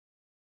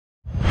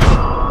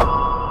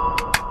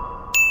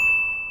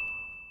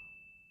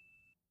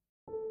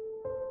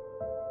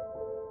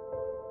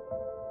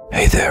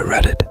there,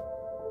 Reddit.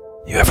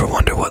 You ever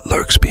wonder what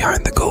lurks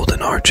behind the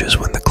golden arches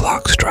when the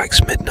clock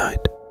strikes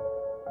midnight?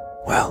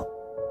 Well,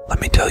 let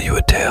me tell you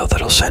a tale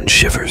that'll send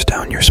shivers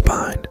down your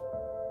spine.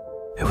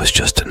 It was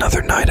just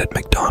another night at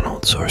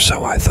McDonald's, or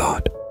so I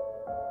thought.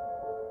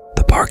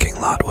 The parking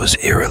lot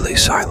was eerily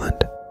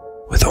silent,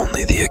 with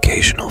only the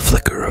occasional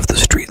flicker of the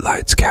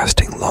streetlights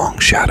casting long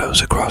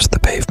shadows across the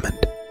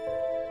pavement.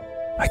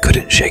 I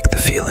couldn't shake the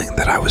feeling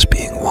that I was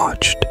being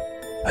watched,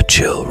 a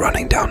chill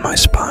running down my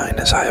spine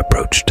as I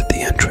approached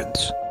the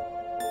entrance.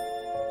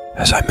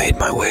 As I made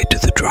my way to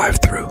the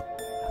drive-thru,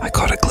 I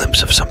caught a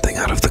glimpse of something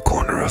out of the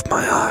corner of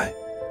my eye,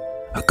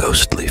 a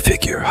ghostly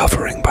figure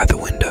hovering by the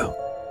window,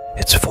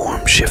 its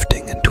form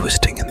shifting and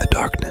twisting in the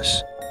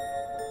darkness.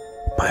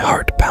 My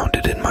heart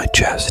pounded in my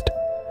chest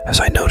as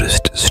I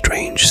noticed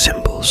strange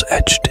symbols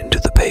etched into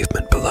the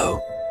pavement below,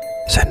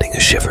 sending a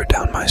shiver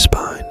down my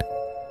spine.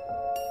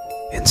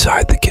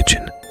 Inside the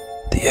kitchen,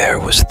 the air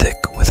was thick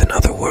with an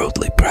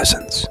otherworldly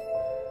presence.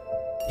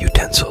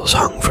 Utensils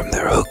hung from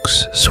their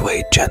hooks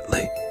swayed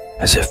gently,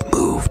 as if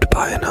moved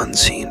by an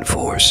unseen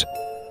force,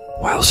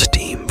 while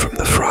steam from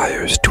the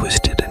fryers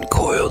twisted and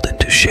coiled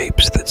into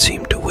shapes that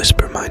seemed to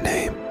whisper my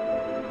name.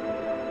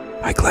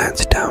 I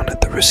glanced down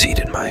at the receipt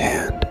in my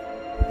hand,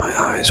 my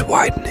eyes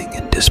widening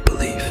in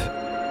disbelief.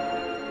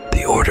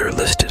 The order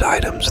listed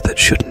items that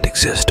shouldn't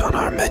exist on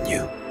our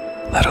menu,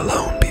 let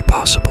alone be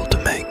possible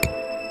to make.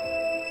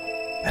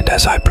 And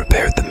as I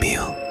prepared the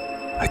meal,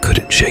 I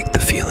couldn't shake the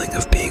feeling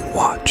of being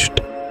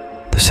watched,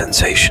 the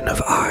sensation of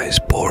eyes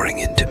boring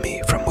into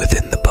me from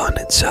within the bun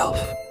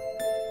itself.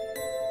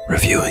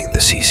 Reviewing the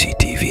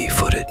CCTV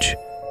footage,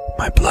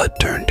 my blood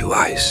turned to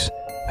ice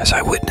as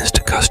I witnessed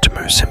a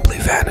customer simply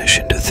vanish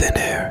into thin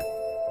air,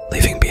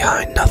 leaving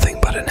behind nothing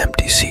but an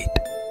empty seat.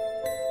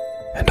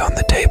 And on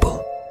the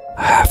table,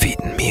 a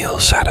half-eaten meal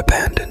sat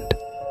abandoned,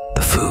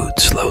 the food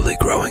slowly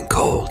growing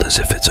cold as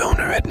if its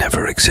owner had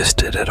never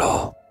existed at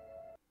all.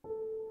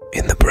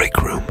 In the break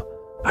room,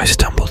 I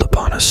stumbled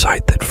upon a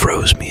sight that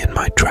froze me in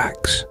my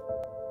tracks.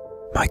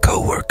 My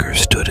co-workers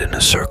stood in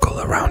a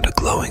circle around a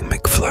glowing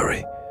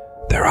McFlurry,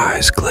 their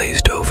eyes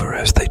glazed over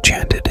as they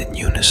chanted in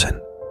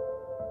unison.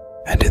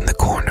 And in the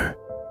corner,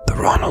 the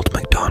Ronald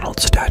McDonald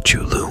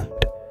statue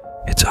loomed,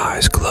 its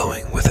eyes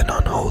glowing with an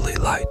unholy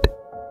light.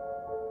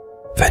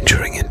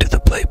 Venturing into the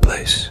play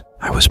place,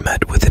 I was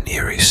met with an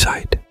eerie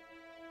sight.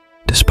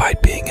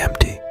 Despite being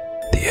empty,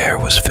 the air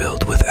was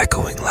filled with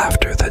echoing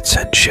laughter that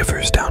sent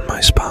shivers down my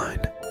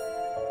spine.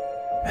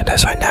 And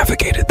as I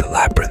navigated the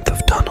labyrinth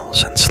of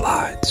tunnels and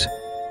slides,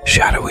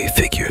 shadowy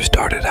figures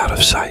darted out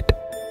of sight,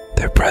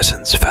 their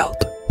presence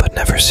felt but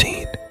never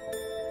seen.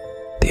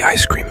 The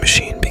ice cream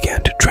machine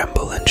began to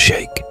tremble and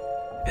shake,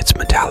 its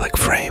metallic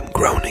frame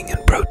groaning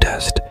in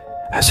protest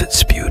as it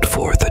spewed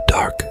forth a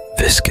dark,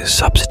 viscous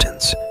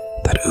substance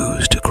that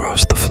oozed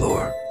across the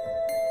floor.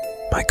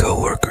 My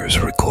co-workers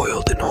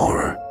recoiled in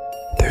horror,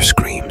 their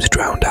screams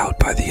drowned out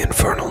by the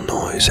infernal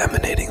noise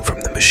emanating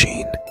from the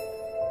machine.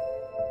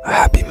 A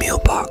Happy Meal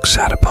box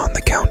sat upon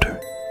the counter,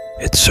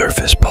 its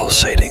surface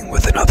pulsating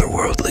with an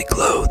otherworldly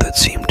glow that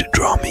seemed to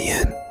draw me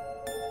in.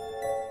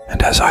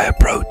 And as I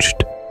approached,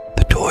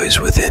 the toys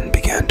within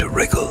began to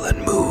wriggle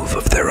and move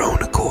of their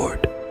own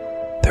accord,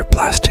 their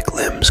plastic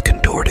limbs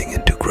contorting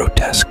into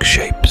grotesque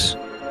shapes.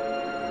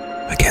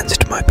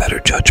 Against my better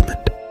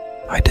judgment,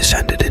 I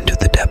descended into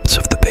the depths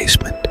of the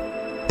basement,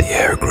 the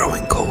air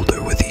growing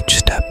colder with each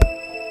step.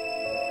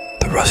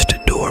 The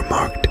rusted door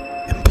marked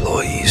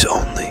 "Employees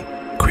Only"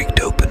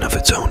 creaked open of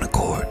its own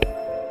accord,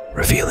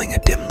 revealing a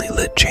dimly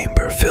lit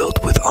chamber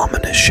filled with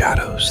ominous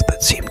shadows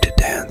that seemed to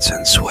dance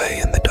and sway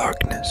in the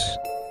darkness.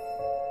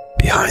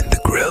 Behind the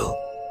grill,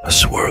 a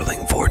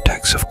swirling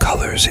vortex of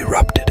colors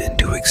erupted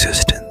into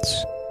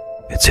existence,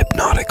 its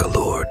hypnotic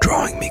allure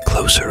drawing me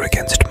closer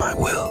against my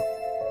will.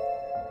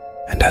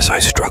 And as I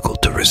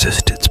struggled to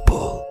resist its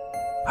pull,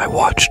 I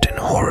watched in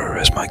horror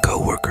as my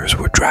co-workers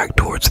were dragged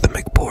towards the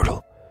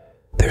McPortal,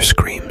 their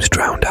screams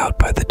drowned out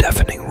by the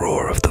deafening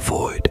roar of the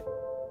void.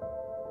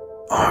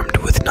 Armed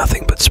with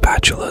nothing but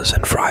spatulas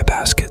and fry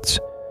baskets,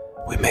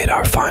 we made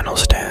our final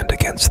stand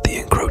against the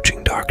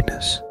encroaching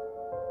darkness.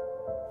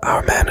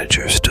 Our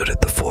manager stood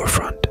at the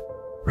forefront,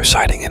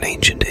 reciting an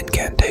ancient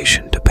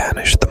incantation to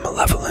banish the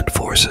malevolent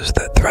forces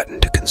that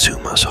threatened to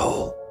consume us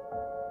whole.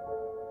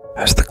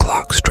 As the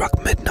clock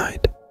struck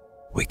midnight,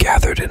 we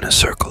gathered in a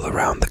circle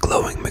around the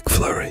glowing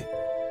McFlurry,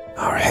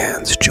 our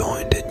hands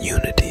joined in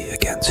unity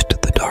against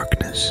the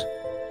darkness.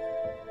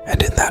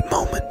 And in that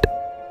moment,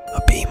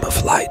 a beam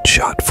of light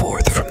shot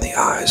forth from the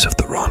eyes of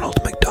the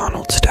Ronald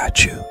McDonald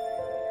statue,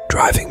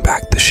 driving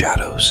back the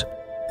shadows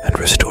and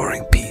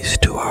restoring peace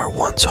to our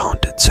once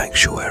haunted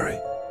sanctuary.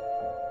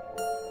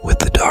 With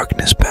the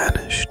darkness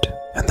banished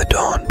and the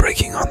dawn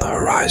breaking on the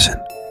horizon,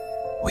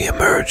 we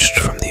emerged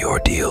from the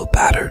ordeal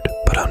battered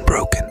but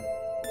unbroken.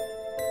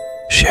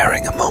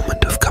 Sharing a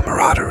moment of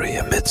camaraderie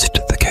amidst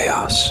the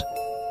chaos,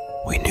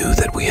 we knew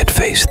that we had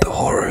faced the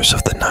horrors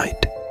of the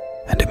night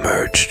and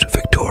emerged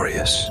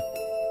victorious.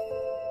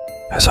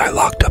 As I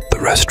locked up the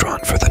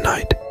restaurant for the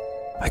night,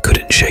 I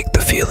couldn't shake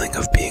the feeling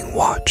of being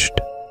watched.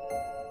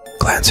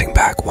 Glancing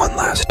back one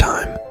last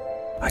time,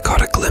 I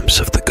caught a glimpse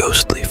of the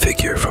ghostly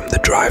figure from the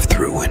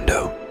drive-through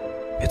window,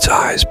 its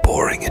eyes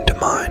boring into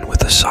mine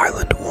with a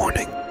silent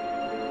warning.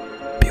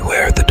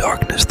 Beware the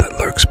darkness that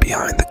lurks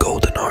behind the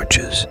golden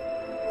arches,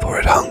 for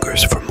it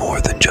hungers for more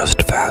than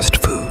just fast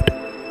food.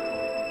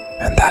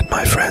 And that,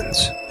 my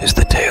friends, is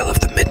the tale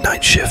of the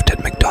midnight shift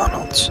at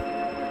McDonald's.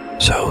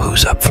 So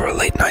who's up for a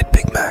late-night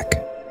Big Mac?